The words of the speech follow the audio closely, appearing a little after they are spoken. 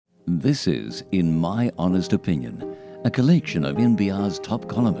This is In My Honest Opinion, a collection of NBR's top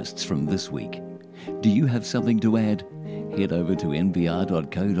columnists from this week. Do you have something to add? Head over to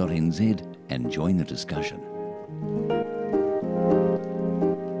nbr.co.nz and join the discussion.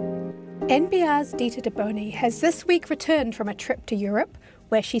 NBR's Dita Deboni has this week returned from a trip to Europe,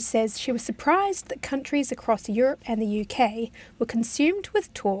 where she says she was surprised that countries across Europe and the UK were consumed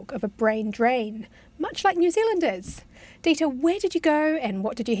with talk of a brain drain, much like New Zealand is. Dita, where did you go and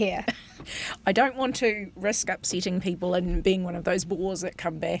what did you hear? I don't want to risk upsetting people and being one of those bores that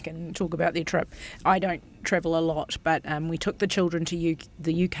come back and talk about their trip. I don't travel a lot, but we took the children to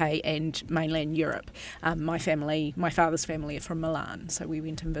the UK and mainland Europe. My father's family are from Milan, so we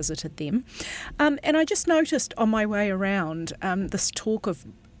went and visited them. And I just noticed on my way around this talk of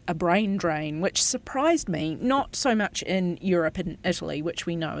a brain drain, which surprised me, not so much in Europe and Italy, which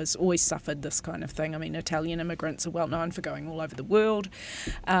we know has always suffered this kind of thing. I mean, Italian immigrants are well known for going all over the world,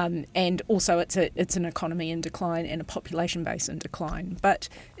 and also it's an economy in decline and a population base in decline. But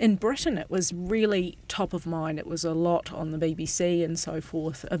in Britain, it was really top of mind. It was a lot on the BBC and so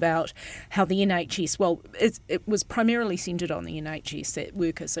forth about how the NHS, it was primarily centred on the NHS, that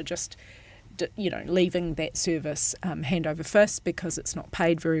workers are just leaving that service hand over fist because it's not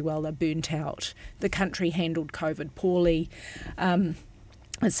paid very well. They're burnt out. The country handled COVID poorly.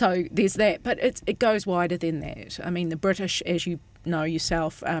 So there's that. But it goes wider than that. I mean, the British, as you know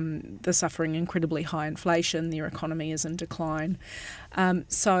yourself, they're suffering incredibly high inflation. Their economy is in decline.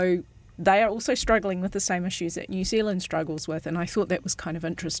 So they are also struggling with the same issues that New Zealand struggles with. And I thought that was kind of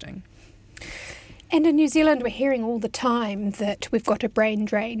interesting. And in New Zealand, we're hearing all the time that we've got a brain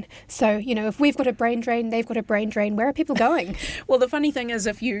drain. So, if we've got a brain drain, they've got a brain drain. Where are people going? Well, the funny thing is,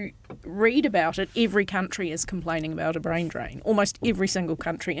 if you read about it, every country is complaining about a brain drain. Almost every single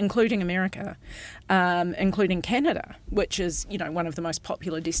country, including America, including Canada, which is, one of the most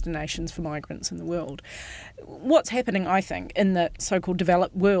popular destinations for migrants in the world. What's happening, I think, in the so-called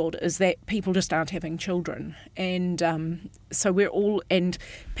developed world is that people just aren't having children. And so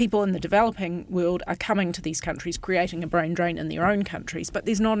people in the developing world are coming to these countries, creating a brain drain in their own countries, but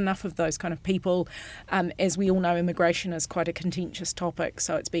there's not enough of those kind of people. As we all know, immigration is quite a contentious topic,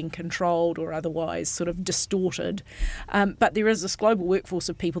 so it's being controlled or otherwise sort of distorted. But there is this global workforce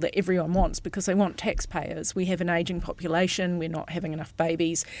of people that everyone wants because they want taxpayers. We have an ageing population, we're not having enough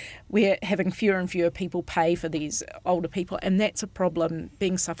babies, we're having fewer and fewer people pay for these older people, and that's a problem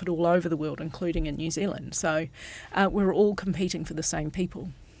being suffered all over the world, including in New Zealand. So we're all competing for the same people.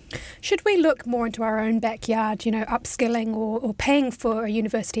 Should we look more into our own backyard, upskilling or paying for a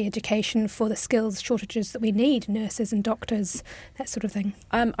university education for the skills shortages that we need, nurses and doctors, that sort of thing?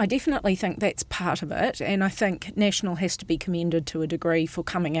 I definitely think that's part of it, and I think National has to be commended to a degree for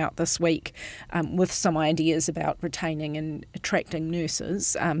coming out this week with some ideas about retaining and attracting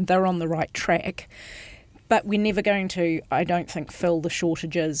nurses. They're on the right track, but we're never going to, I don't think, fill the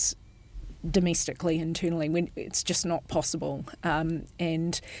shortages domestically, internally. It's just not possible.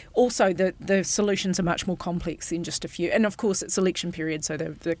 And also the solutions are much more complex than just a few. And of course it's election period, so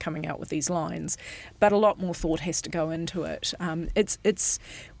they're coming out with these lines. But a lot more thought has to go into it. It's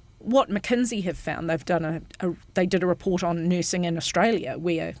what McKinsey have found. They did a report on nursing in Australia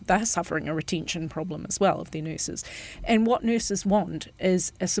where they're suffering a retention problem as well of their nurses. And what nurses want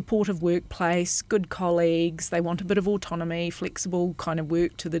is a supportive workplace, good colleagues. They want a bit of autonomy, flexible kind of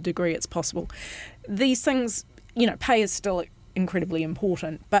work to the degree it's possible. These things, pay is still incredibly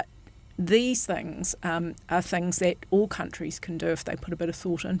important, but these things are things that all countries can do if they put a bit of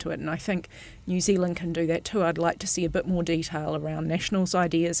thought into it, and I think New Zealand can do that too. I'd like to see a bit more detail around National's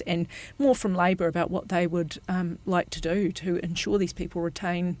ideas and more from Labour about what they would like to do to ensure these people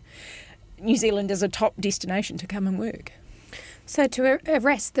retain New Zealand as a top destination to come and work. So to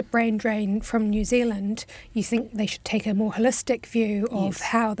arrest the brain drain from New Zealand, you think they should take a more holistic view of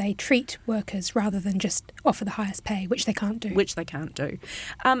how they treat workers rather than just offer the highest pay, which they can't do?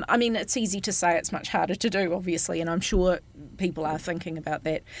 I mean, it's easy to say, it's much harder to do, obviously, and I'm sure people are thinking about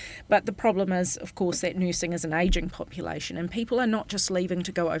that. But the problem is, of course, that nursing is an ageing population, and people are not just leaving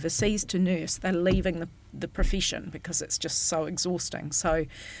to go overseas to nurse, they're leaving the profession because it's just so exhausting. So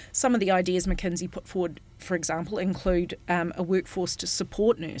some of the ideas McKinsey put forward, for example, include a workforce to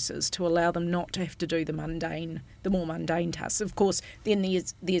support nurses, to allow them not to have to do the more mundane tasks. Of course, then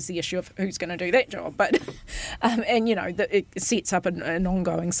there's the issue of who's going to do that job, but it sets up an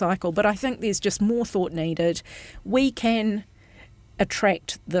ongoing cycle. But I think there's just more thought needed. We can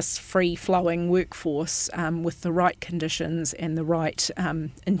attract this free-flowing workforce with the right conditions and the right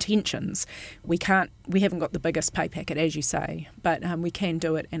intentions. We haven't got the biggest pay packet, as you say, but we can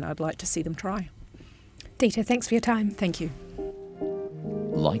do it, and I'd like to see them try. Dita, thanks for your time. Thank you.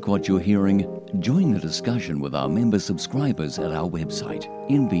 Like what you're hearing? Join the discussion with our member subscribers at our website,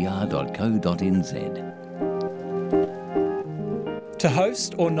 nbr.co.nz. To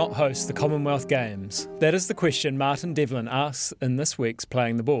host or not host the Commonwealth Games? That is the question Martin Devlin asks in this week's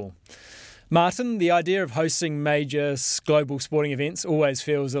Playing the Ball. Martin, the idea of hosting major global sporting events always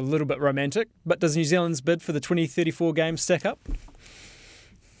feels a little bit romantic, but does New Zealand's bid for the 2034 Games stack up?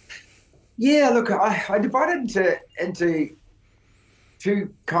 Yeah, look, I divide it into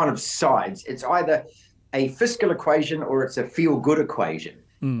two kind of sides. It's either a fiscal equation or it's a feel-good equation.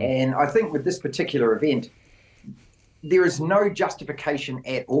 And I think with this particular event, there is no justification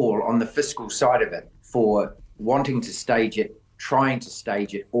at all on the fiscal side of it for wanting to stage it, trying to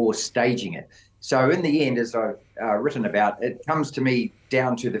stage it, or staging it. So in the end, as I've written about, it comes to me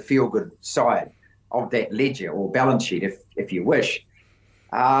down to the feel-good side of that ledger or balance sheet, if you wish.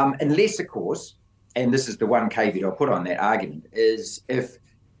 Unless, of course, and this is the one caveat I'll put on that argument, is if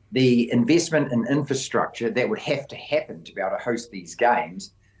the investment in infrastructure that would have to happen to be able to host these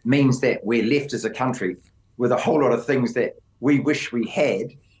games means that we're left as a country with a whole lot of things that we wish we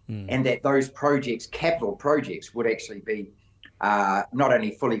had, and that those projects, capital projects, would actually be not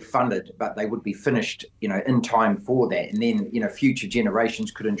only fully funded, but they would be finished, in time for that. And then, future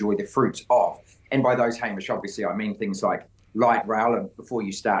generations could enjoy the fruits of. And by those, Hamish, obviously, I mean things like light rail, and before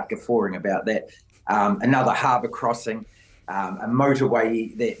you start guffawing about that, another harbour crossing, a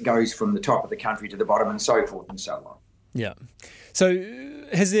motorway that goes from the top of the country to the bottom, and so forth and so on. Yeah. So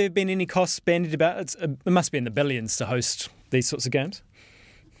has there been any costs bandied about? It must be in the billions to host these sorts of games.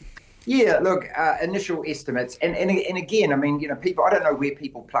 Yeah, look, initial estimates, and again, I mean, people, I don't know where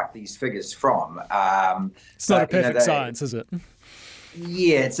people pluck these figures from. It's not a perfect science, is it?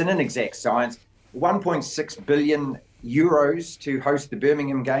 Yeah, it's an inexact science. 1.6 billion euros to host the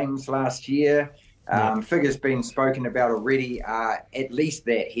Birmingham Games last year. Figures been spoken about already, at least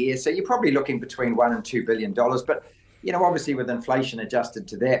that here. So you're probably looking between $1 and $2 billion. But, obviously with inflation adjusted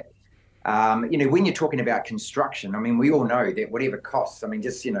to that, when you're talking about construction, I mean, we all know that whatever costs, I mean,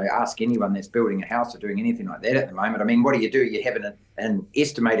 just, ask anyone that's building a house or doing anything like that at the moment. I mean, what do? You have an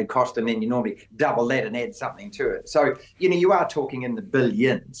estimated cost, and then you normally double that and add something to it. So, you are talking in the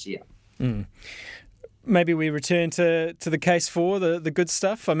billions here. Maybe we return to the case for the good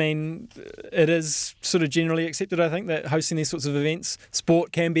stuff. I mean, it is sort of generally accepted, I think, that hosting these sorts of events,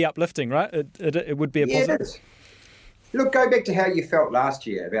 sport can be uplifting, right? It would be a positive. It is. Look, go back to how you felt last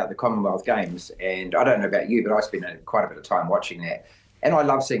year about the Commonwealth Games, and I don't know about you, but I spent quite a bit of time watching that, and I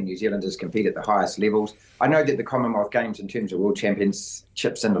love seeing New Zealanders compete at the highest levels. I know that the Commonwealth Games in terms of World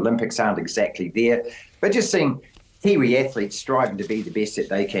Championships and Olympics aren't exactly there, but just seeing Kiwi athletes striving to be the best that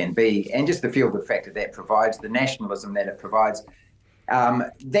they can be, and just the feel-good factor that provides, the nationalism that it provides,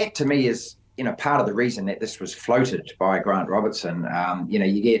 that to me is part of the reason that this was floated by Grant Robertson.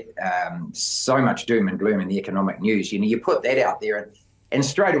 You get so much doom and gloom in the economic news. You put that out there, and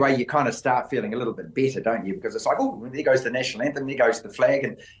straight away you kind of start feeling a little bit better, don't you? Because it's like, oh, there goes the national anthem, there goes the flag,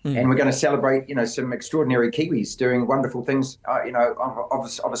 and we're going to celebrate, some extraordinary Kiwis doing wonderful things,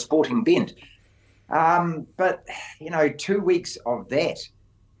 of a sporting bent. But 2 weeks of that,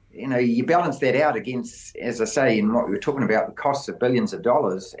 you balance that out against, as I say, in what we were talking about, the costs of billions of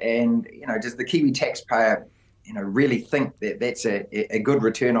dollars. And, does the Kiwi taxpayer, really think that that's a good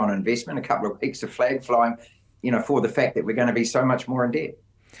return on investment, a couple of weeks of flag flying, for the fact that we're going to be so much more in debt?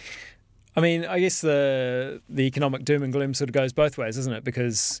 I mean, I guess the economic doom and gloom sort of goes both ways, isn't it?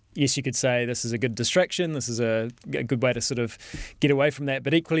 Because, yes, you could say this is a good distraction, this is a good way to sort of get away from that.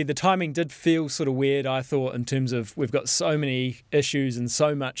 But equally, the timing did feel sort of weird, I thought, in terms of we've got so many issues and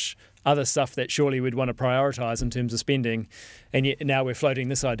so much other stuff that surely we'd want to prioritise in terms of spending. And yet now we're floating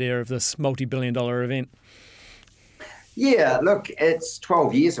this idea of this multi-billion-dollar event. Yeah, look, it's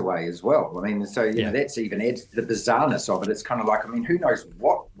 12 years away as well. I mean, so, that's even adds to the bizarreness of it. It's kind of like, I mean, who knows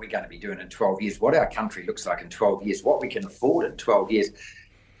what we're going to be doing in 12 years, what our country looks like in 12 years, what we can afford in 12 years.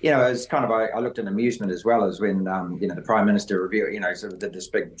 It's kind of, I looked at amusement as well as when, the Prime Minister revealed, sort of did this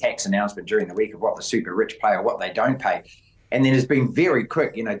big tax announcement during the week of what the super rich pay or what they don't pay. And then it's been very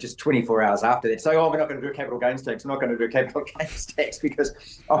quick, just 24 hours after that. So, we're not going to do a capital gains tax. We're not going to do a capital gains tax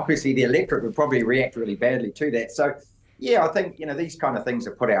because obviously the electorate would probably react really badly to that. So, yeah, I think, these kind of things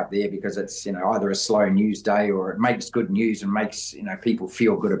are put out there because it's, either a slow news day or it makes good news and makes, people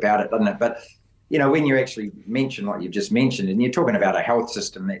feel good about it, doesn't it? But, when you actually mention what you've just mentioned and you're talking about a health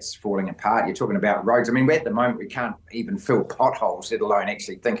system that's falling apart, you're talking about roads. I mean, at the moment, we can't even fill potholes, let alone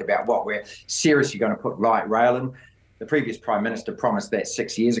actually think about what we're seriously going to put light rail in. The previous Prime Minister promised that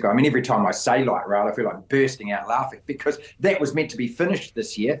 6 years ago. I mean, every time I say light rail, I feel like bursting out laughing because that was meant to be finished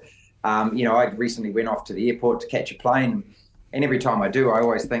this year. I recently went off to the airport to catch a plane. And every time I do, I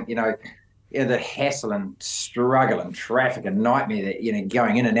always think, the hassle and struggle and traffic and nightmare that,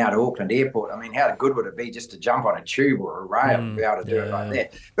 going in and out of Auckland Airport. I mean, how good would it be just to jump on a tube or a rail and be able to do it like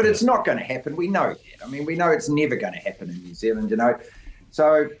that? But it's not going to happen. We know that. I mean, we know it's never going to happen in New Zealand,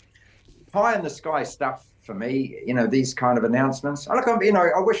 So pie in the sky stuff for me, these kind of announcements. I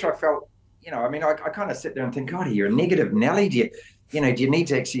wish I felt, I kind of sit there and think, God, you're a negative Nelly. Do you need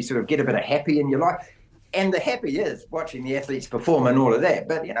to actually sort of get a bit of happy in your life? And the happy is watching the athletes perform and all of that.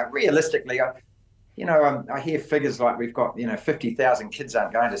 But, realistically, I hear figures like we've got, 50,000 kids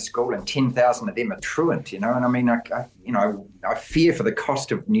aren't going to school and 10,000 of them are truant, and I mean, I fear for the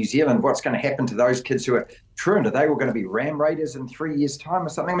cost of New Zealand. What's going to happen to those kids who are truant? Are they all going to be Ram Raiders in 3 years' time or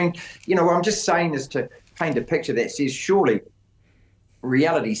something? I mean, what I'm just saying is to paint a picture that says surely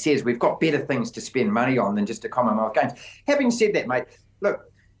reality says we've got better things to spend money on than just a Commonwealth Games. Having said that, mate, look,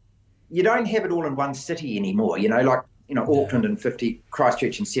 you don't have it all in one city anymore, Auckland in 50,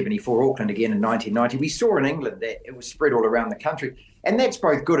 Christchurch in 74, Auckland again in 1990. We saw in England that it was spread all around the country. And that's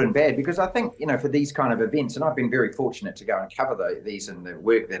both good and bad because I think, for these kind of events, and I've been very fortunate to go and cover these in the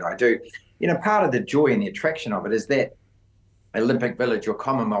work that I do, part of the joy and the attraction of it is that Olympic Village or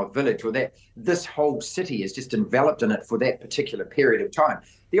Commonwealth Village, or that this whole city is just enveloped in it for that particular period of time.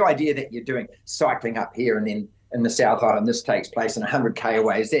 The idea that you're doing cycling up here and then in the South Island, this takes place in 100k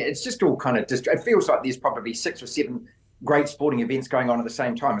away. It's just all kind of it feels like there's probably 6 or 7 great sporting events going on at the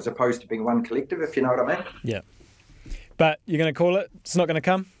same time, as opposed to being one collective, if you know what I mean. Yeah. But you're going to call it? It's not going to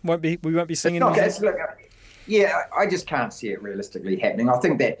come? We won't be singing? Look, I just can't see it realistically happening. I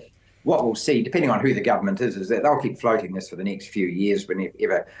think that what we'll see, depending on who the government is that they'll keep floating this for the next few years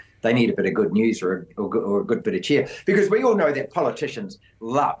whenever they need a bit of good news or a good bit of cheer. Because we all know that politicians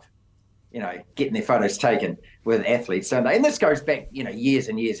love getting their photos taken with athletes, don't they? And this goes back, years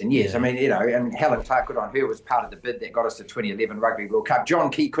and years and years. Yeah. I mean, and Helen Clark, good on her, was part of the bid that got us the 2011 Rugby World Cup. John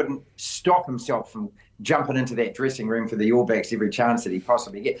Key couldn't stop himself from jumping into that dressing room for the All Blacks every chance that he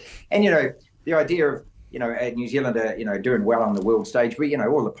possibly get. And, the idea of, New Zealand are, doing well on the world stage,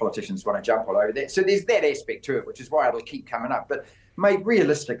 all the politicians want to jump all over that. So there's that aspect to it, which is why it'll keep coming up. But, mate,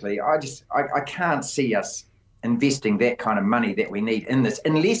 realistically, I can't see us investing that kind of money that we need in this,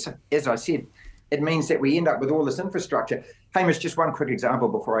 unless, as I said, it means that we end up with all this infrastructure. Hamish, just one quick example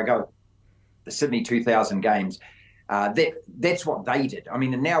before I go. The Sydney 2000 Games, that's what they did. I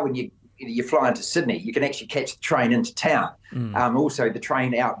mean, and now when you fly into Sydney, you can actually catch the train into town. Also, the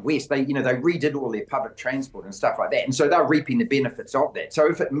train out west, they redid all their public transport and stuff like that. And so they're reaping the benefits of that. So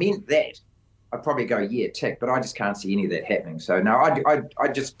if it meant that, I'd probably go, tick, but I just can't see any of that happening. So no, I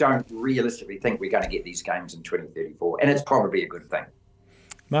just don't realistically think we're going to get these games in 2034, and it's probably a good thing.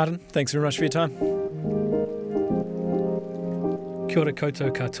 Martin, thanks very much for your time. Kia ora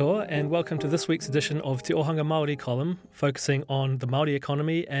koutou katoa, and welcome to this week's edition of Te Ohanga Māori column, focusing on the Māori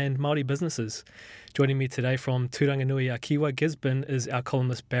economy and Māori businesses. Joining me today from Turanganui-a-Kiwa, Gisborne, is our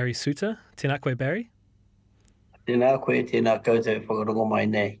columnist Barry Suter. Tēnā koe, Barry. Tēnā koe, tēnā koutou whakarongo mai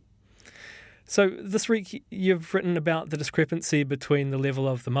nei. So this week you've written about the discrepancy between the level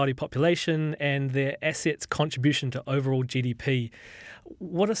of the Māori population and their assets' contribution to overall GDP.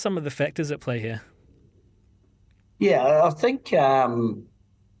 What are some of the factors at play here? Yeah, I think in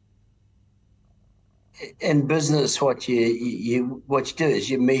business what you do is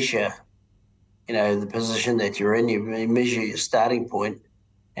you measure, the position that you're in. You measure your starting point.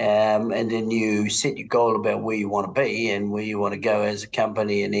 And then you set your goal about where you want to be and where you want to go as a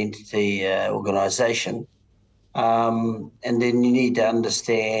company, an entity, organisation. And then you need to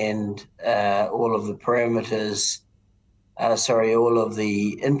understand all of the parameters, all of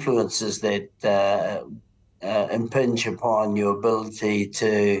the influences that impinge upon your ability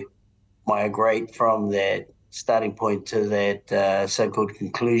to migrate from that starting point to that so-called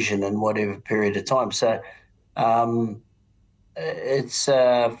conclusion in whatever period of time. So it's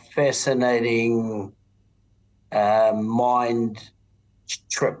a fascinating mind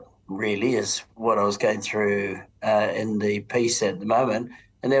trip, really, is what I was going through in the piece at the moment.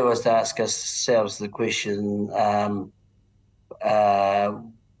 And that was to ask ourselves the question,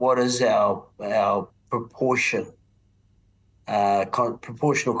 what is our proportional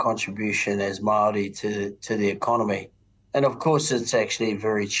contribution as Māori to the economy? And of course, it's actually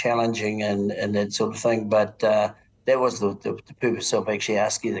very challenging and that sort of thing, but that was the purpose of actually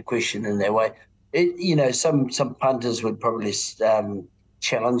asking the question in that way. Some punters would probably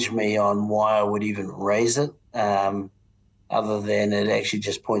challenge me on why I would even raise it, other than it actually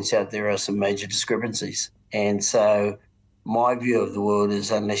just points out there are some major discrepancies. And so my view of the world is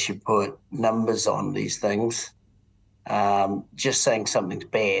unless you put numbers on these things, just saying something's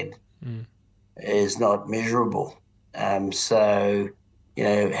bad is not measurable. So,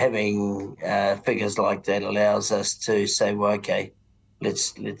 having figures like that allows us to say, well, okay,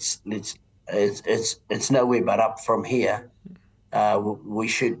 let's it's nowhere but up from here. We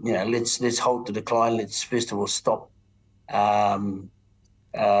should, let's halt the decline. Let's first of all stop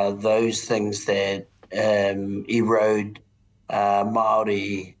those things that erode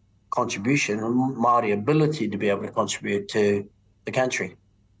Māori contribution, Māori ability to be able to contribute to the country.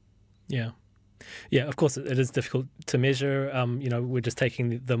 Yeah. Yeah, of course, it is difficult to measure. We're just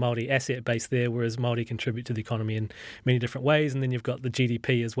taking the Māori asset base there, whereas Māori contribute to the economy in many different ways. And then you've got the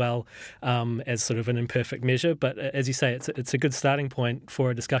GDP as well as sort of an imperfect measure. But as you say, it's a good starting point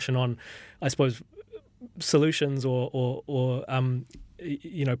for a discussion on, I suppose, solutions or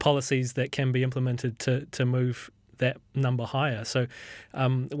policies that can be implemented to move that number higher. So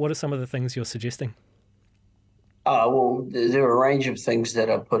what are some of the things you're suggesting? Well, there are a range of things that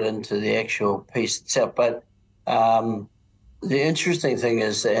are put into the actual piece itself, but the interesting thing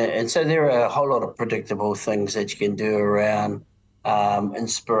is, and so there are a whole lot of predictable things that you can do around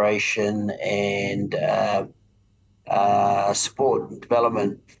inspiration and support and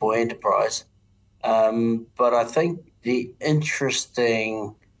development for enterprise. But I think the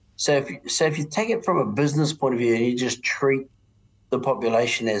interesting, so if you take it from a business point of view and you just treat the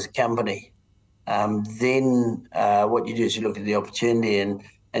population as a company, then what you do is you look at the opportunity, and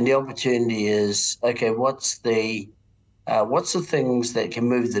the opportunity is, okay, what's the things that can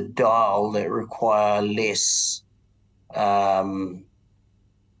move the dial that require less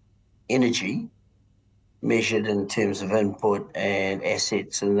energy, measured in terms of input and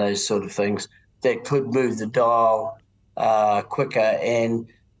assets and those sort of things, that could move the dial quicker. And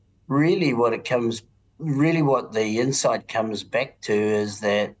really what the insight comes back to is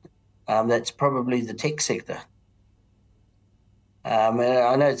that that's probably the tech sector. And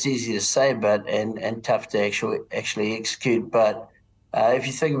I know it's easy to say, but and tough to actually execute. But if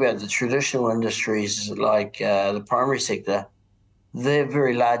you think about the traditional industries like the primary sector, they're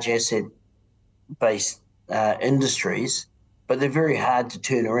very large asset-based industries, but they're very hard to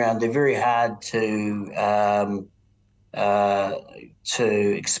turn around. They're very hard to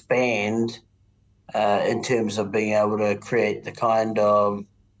expand in terms of being able to create the kind of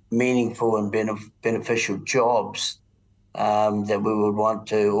meaningful and beneficial jobs that we would want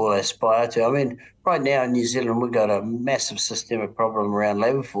to all aspire to. I mean, right now in New Zealand, we've got a massive systemic problem around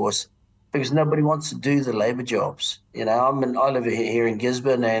labour force because nobody wants to do the labour jobs. I live here in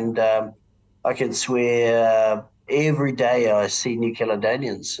Gisborne, and I can swear every day I see New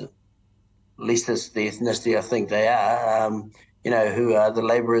Caledonians, at least that's the ethnicity I think they are, who are the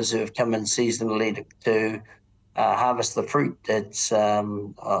labourers who have come in seasonally to harvest the fruit that's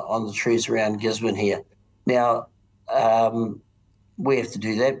on the trees around Gisborne here. Now, we have to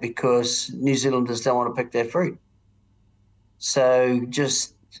do that because New Zealanders don't want to pick their fruit. So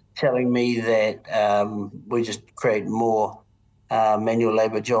just telling me that we just create more manual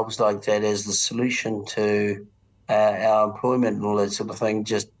labour jobs like that as the solution to our employment and all that sort of thing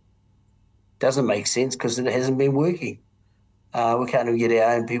just doesn't make sense because it hasn't been working. We can't even get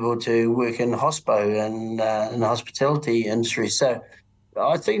our own people to work in hospo and in the hospitality industry. So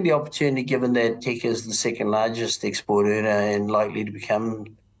I think the opportunity, given that tech is the second largest export earner and likely to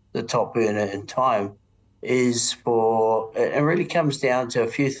become the top earner in time, is it really comes down to a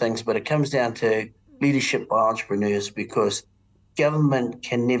few things, but it comes down to leadership by entrepreneurs, because government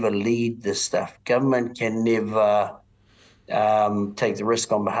can never lead this stuff. Government can never take the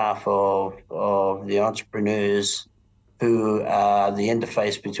risk on behalf of the entrepreneurs who are the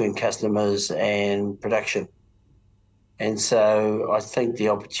interface between customers and production. And so I think the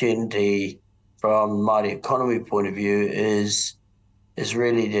opportunity from Māori economy point of view is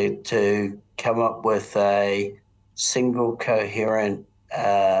really to come up with a single coherent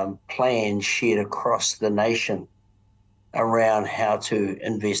plan shared across the nation around how to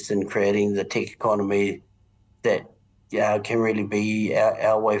invest in creating the tech economy that can really be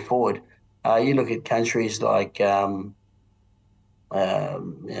our way forward. You look at countries like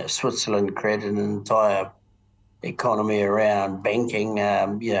Switzerland created an entire economy around banking,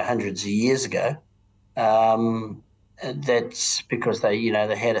 hundreds of years ago. That's because they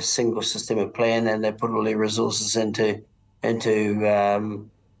had a single systemic plan and they put all their resources into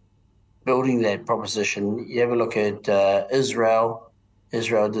building that proposition. You ever look at Israel?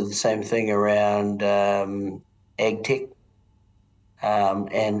 Israel did the same thing around ag tech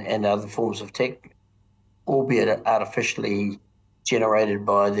and other forms of tech, albeit artificially generated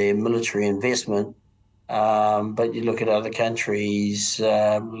by their military investment. But you look at other countries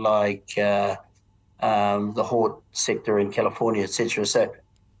like the hort sector in California, etc. So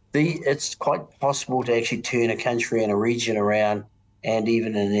it's quite possible to actually turn a country and a region around, and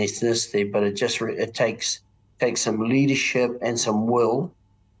even an ethnicity, but it takes some leadership and some will,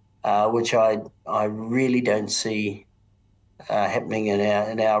 which I really don't see happening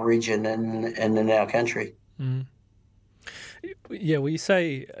in our region and in our country. Mm. Yeah, well, you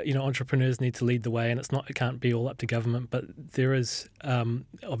say entrepreneurs need to lead the way, and it can't be all up to government, but there is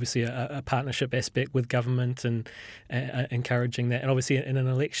obviously a partnership aspect with government and encouraging that. And obviously, in an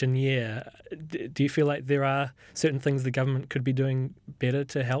election year, do you feel like there are certain things the government could be doing better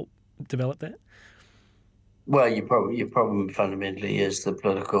to help develop that? Well, your problem fundamentally is the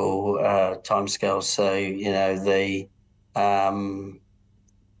political timescales. So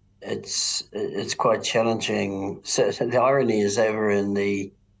it's quite challenging. So the irony is, over in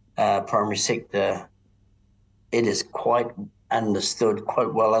the primary sector, it is quite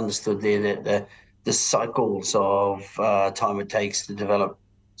well understood there that the cycles of time it takes to develop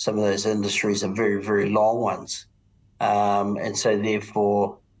some of those industries are very, very long ones, and so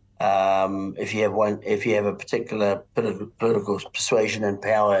therefore, if you have a particular political persuasion and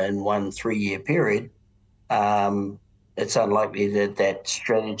power in 1 3-year period, it's unlikely that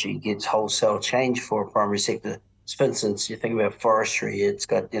strategy gets wholesale change for a primary sector. For instance, you think about forestry; it's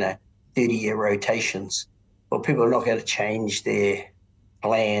got 30-year rotations. Well, people are not going to change their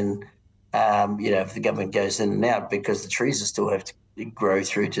plan, if the government goes in and out, because the trees will still have to grow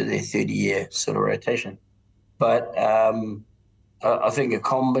through to their 30-year sort of rotation. But I think a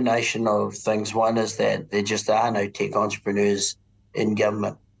combination of things. One is that there just are no tech entrepreneurs in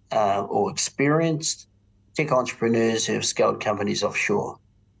government, or experienced tech entrepreneurs who have scaled companies offshore.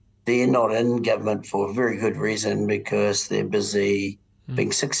 They're not in government for a very good reason, because they're busy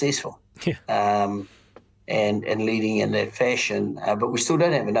being successful. Yeah. And leading in that fashion. But we still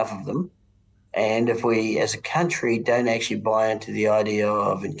don't have enough of them. And if we as a country don't actually buy into the idea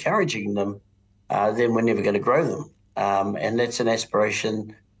of encouraging them, then we're never going to grow them. And that's an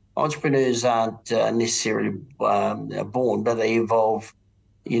aspiration. Entrepreneurs aren't necessarily born, but they evolve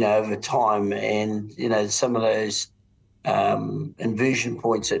over time. And, some of those inversion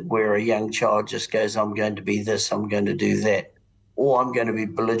points where a young child just goes, I'm going to be this, I'm going to do that, or I'm going to be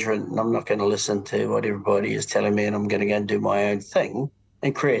belligerent and I'm not going to listen to what everybody is telling me and I'm going to go and do my own thing,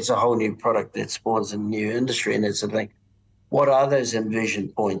 and creates a whole new product that spawns a new industry. And that's the thing. What are those inversion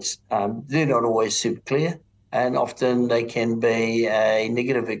points? They're not always super clear, and often they can be a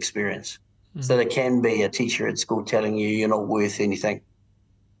negative experience. So there can be a teacher at school telling you you're not worth anything.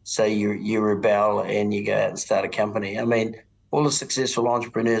 So you rebel and you go out and start a company. I mean, all the successful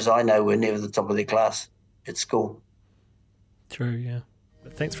entrepreneurs I know were never the top of their class at school. True, yeah.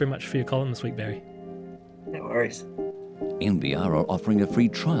 But thanks very much for your column this week, Barry. No worries. NBR are offering a free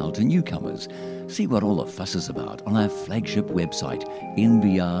trial to newcomers. See what all the fuss is about on our flagship website,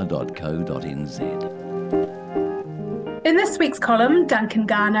 nbr.co.nz. In this week's column, Duncan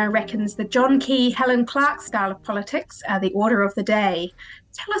Garner reckons the John Key, Helen Clark style of politics are the order of the day.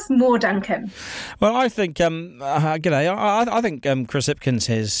 Tell us more, Duncan. Well, I think, g'day, I think Chris Hipkins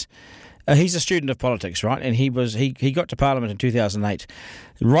has... he's a student of politics, right? And he got to Parliament in 2008,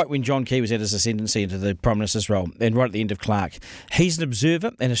 right when John Key was at his ascendancy into the Prime Minister's role, and right at the end of Clark. He's an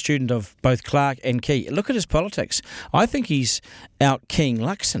observer and a student of both Clark and Key. Look at his politics. I think he's out-keying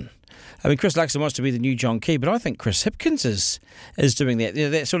Luxon. I mean, Chris Luxon wants to be the new John Key, but I think Chris Hipkins is doing that.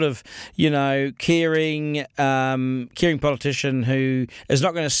 That sort of, caring politician who is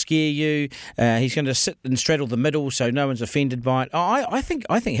not going to scare you. He's going to sit and straddle the middle so no one's offended by it. I think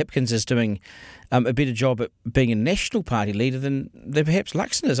Hipkins is doing a better job at being a national party leader than perhaps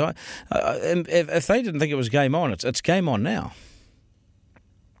Luxon is. If they didn't think it was game on, it's game on now.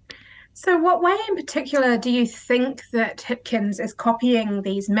 So what way in particular do you think that Hipkins is copying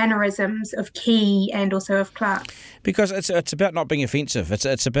these mannerisms of Key and also of Clark? Because it's about not being offensive.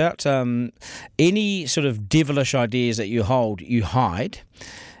 It's about any sort of devilish ideas that you hold, you hide.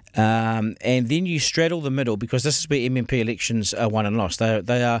 And then you straddle the middle, because this is where MMP elections are won and lost.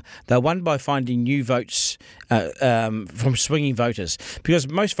 They're won by finding new votes from swinging voters, because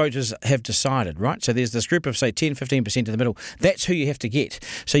most voters have decided, right? So there's this group of, say, 10, 15% in the middle. That's who you have to get.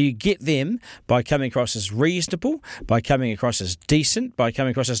 So you get them by coming across as reasonable, by coming across as decent, by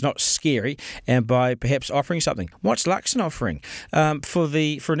coming across as not scary, and by perhaps offering something. What's Luxon offering?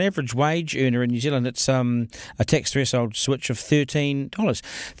 For an average wage earner in New Zealand, it's a tax threshold switch of $13.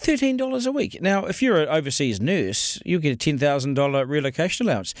 $13 a week. Now, if you're an overseas nurse, you'll get a $10,000 relocation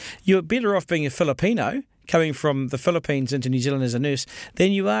allowance. You're better off being a Filipino coming from the Philippines into New Zealand as a nurse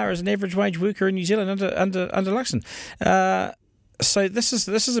than you are as an average wage worker in New Zealand under Luxon. So this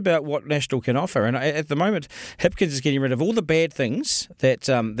is about what National can offer, and at the moment, Hipkins is getting rid of all the bad things that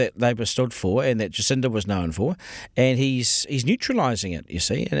Labor stood for and that Jacinda was known for, and he's neutralising it. You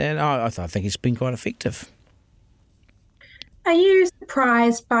see, and I think he's been quite effective. Are you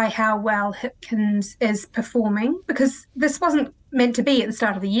surprised by how well Hipkins is performing? Because this wasn't meant to be at the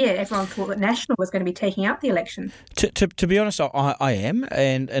start of the year. Everyone thought that National was going to be taking up the election. To be honest, I am,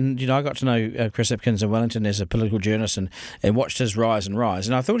 and I got to know Chris Hipkins in Wellington as a political journalist and watched his rise,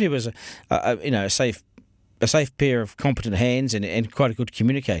 and I thought he was a safe pair of competent hands and quite a good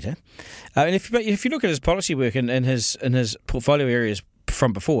communicator. And if you look at his policy work in his portfolio areas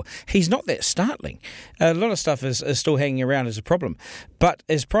from before, he's not that startling. A lot of stuff is still hanging around as a problem, but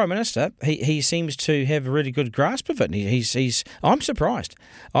as Prime Minister, he seems to have a really good grasp of it. And I'm surprised.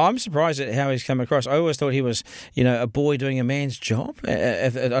 I'm surprised at how he's come across. I always thought he was, a boy doing a man's job. I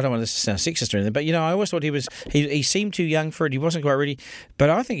don't want this to sound sexist or anything, but I always thought he seemed too young for it. He wasn't quite ready, but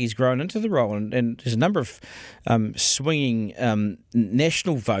I think he's grown into the role. And there's a number of swinging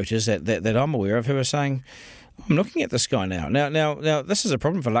national voters that I'm aware of who are saying, I'm looking at this guy now. Now, this is a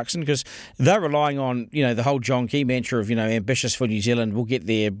problem for Luxon because they're relying on, the whole John Key mantra of, ambitious for New Zealand, we'll get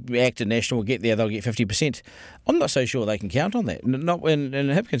there, ACT and National will get there, they'll get 50%. I'm not so sure they can count on that. Not when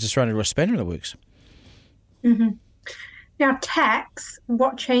Hipkins is trying to do a spanner in the works. Mm-hmm. Now, tax,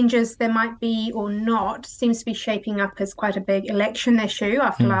 what changes there might be or not, seems to be shaping up as quite a big election issue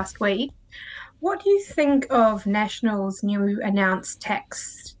after last week. What do you think of National's new announced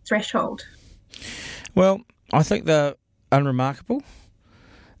tax threshold? Well, I think they're unremarkable.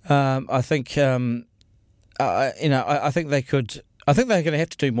 I think, I think they could. I think they're going to have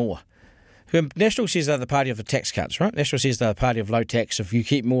to do more. National says they're the party of the tax cuts, right? National says they're the party of low tax. If you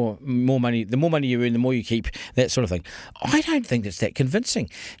keep more money, the more money you earn, the more you keep, that sort of thing. I don't think it's that convincing.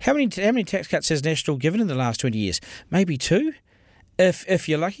 How many tax cuts has National given in the last 20 years? Maybe 2. If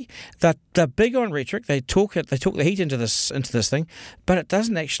you're lucky. They're big on rhetoric. They talk the heat into this thing, but it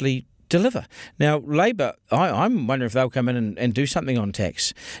doesn't actually deliver. Now, Labor, I'm wondering if they'll come in and do something on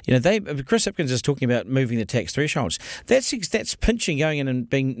tax. Chris Hipkins is talking about moving the tax thresholds. That's pinching going in and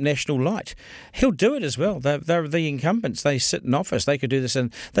being national light. He'll do it as well. They're the incumbents. They sit in office. They could do this,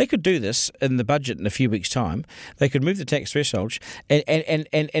 and they could do this in the budget in a few weeks' time. They could move the tax thresholds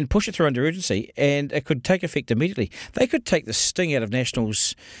and push it through under urgency, and it could take effect immediately. They could take the sting out of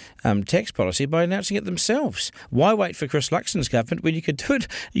National's tax policy by announcing it themselves. Why wait for Chris Luxon's government when you could do it?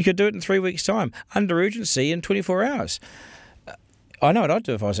 You could do it in 3 weeks' time, under urgency in 24 hours. I know what I'd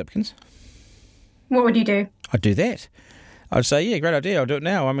do if I was Hipkins. What would you do? I'd do that. I'd say, yeah, great idea, I'll do it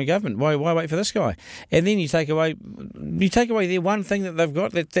now. I'm in government. Why wait for this guy? And then you take away their one thing that they've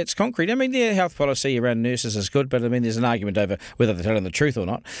got that's concrete. I mean, their health policy around nurses is good, but I mean, there's an argument over whether they're telling the truth or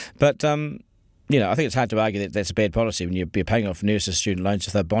not. But I think it's hard to argue that that's a bad policy when you're paying off nurses' student loans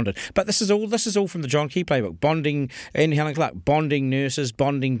if they're bonded. But this is all from the John Key playbook: bonding, and Helen Clark, bonding nurses,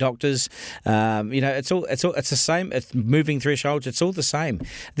 bonding doctors. It's the same. It's moving thresholds. It's all the same.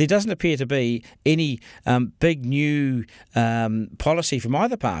 There doesn't appear to be any big new policy from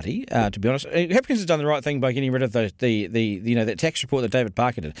either party. To be honest, Hipkins has done the right thing by getting rid of the that tax report that David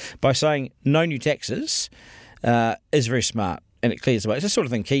Parker did by saying no new taxes is very smart. And it clears the way. It's the sort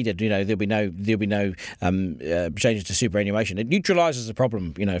of thing Key did. There'll be no changes to superannuation. It neutralises the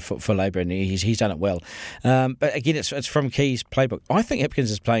problem, for Labor, and he's done it well. But again, it's from Key's playbook. I think Hipkins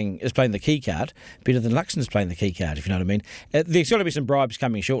is playing the key card better than Luxon's playing the key card. If you know what I mean. There's got to be some bribes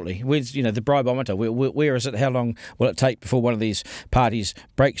coming shortly. Where's the bribeometer? Where is it? How long will it take before one of these parties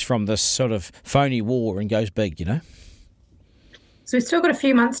breaks from this sort of phony war and goes big? So we've still got a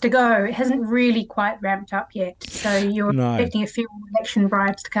few months to go. It hasn't really quite ramped up yet. So you're expecting a few election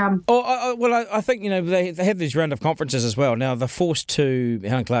bribes to come. I think, they have these round of conferences as well. Now, they're forced to,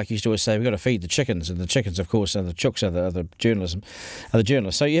 Helen Clark used to always say, we've got to feed the chickens. And the chickens, of course, are the chooks, are the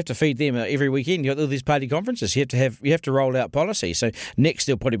journalists. So you have to feed them every weekend. You've got all these party conferences. You have to roll out policy. So next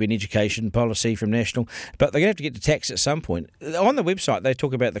there'll probably be an education policy from National. But they're going to have to get to tax at some point. On the website, they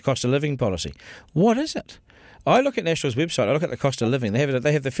talk about the cost of living policy. What is it? I look at National's website, I look at the cost of living. They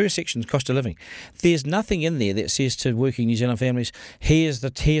have the first section, cost of living. There's nothing in there that says to working New Zealand families, here's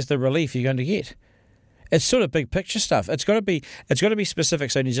the relief you're going to get. It's sort of big picture stuff. It's got to be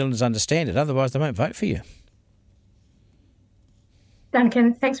specific so New Zealanders understand it. Otherwise, they won't vote for you.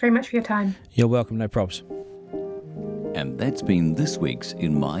 Duncan, thanks very much for your time. You're welcome, no probs. And that's been this week's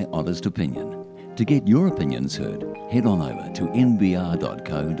In My Honest Opinion. To get your opinions heard, head on over to nbr.co.nz.